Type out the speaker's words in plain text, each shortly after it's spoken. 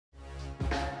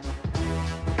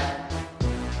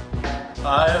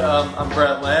Hi, I'm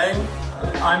Brett Lang.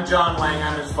 I'm John Lang,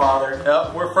 I'm his father.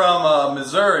 Yep, we're from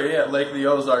Missouri, at Lake of the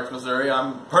Ozarks, Missouri.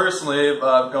 I'm personally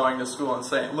going to school in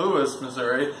St. Louis,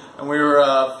 Missouri, and we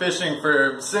were fishing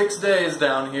for 6 days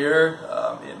down here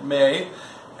in May,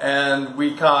 and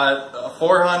we caught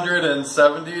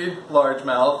 470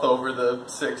 largemouth over the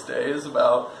 6 days,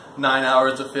 about 9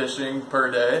 hours of fishing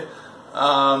per day.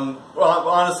 Well,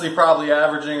 honestly, probably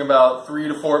averaging about 3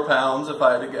 to 4 pounds, if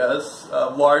I had to guess.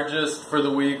 Largest for the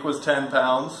week was 10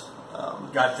 pounds.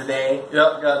 Got today.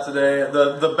 Yep, got today.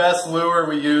 The best lure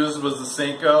we used was the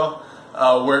Senko.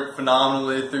 Worked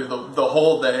phenomenally through the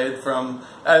whole day, from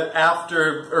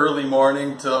after early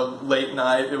morning to late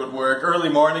night. It would work. Early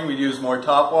morning we'd use more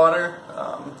topwater,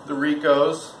 the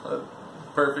Ricos,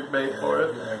 perfect bait for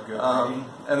it. Yeah, good bait.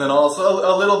 And then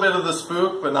also a little bit of the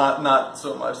spook, but not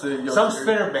so much. Some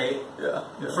spinnerbait. Yeah.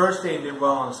 The first day did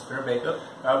well on spinnerbait,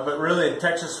 Yep. but really the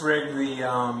Texas rig, the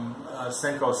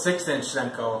Senko 6-inch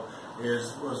Senko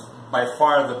was by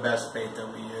far the best bait that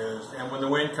we used. And when the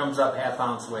wind comes up,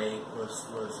 half-ounce weight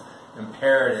was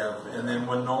imperative. And then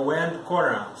when no wind,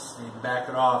 quarter-ounce. You back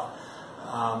it off.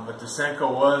 But the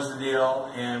Senko was the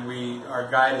deal, and our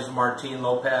guide is Martin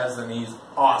Lopez, and he's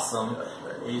awesome.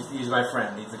 He's my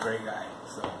friend. He's a great guy.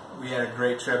 So we had a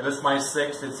great trip. This is my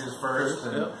 6th. It's his first,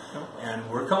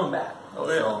 and we're coming back. Oh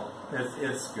yeah. So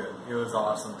it's good. It was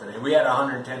awesome today. We had a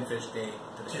 110 fish day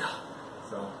today. Yeah.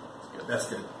 So that's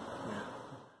good.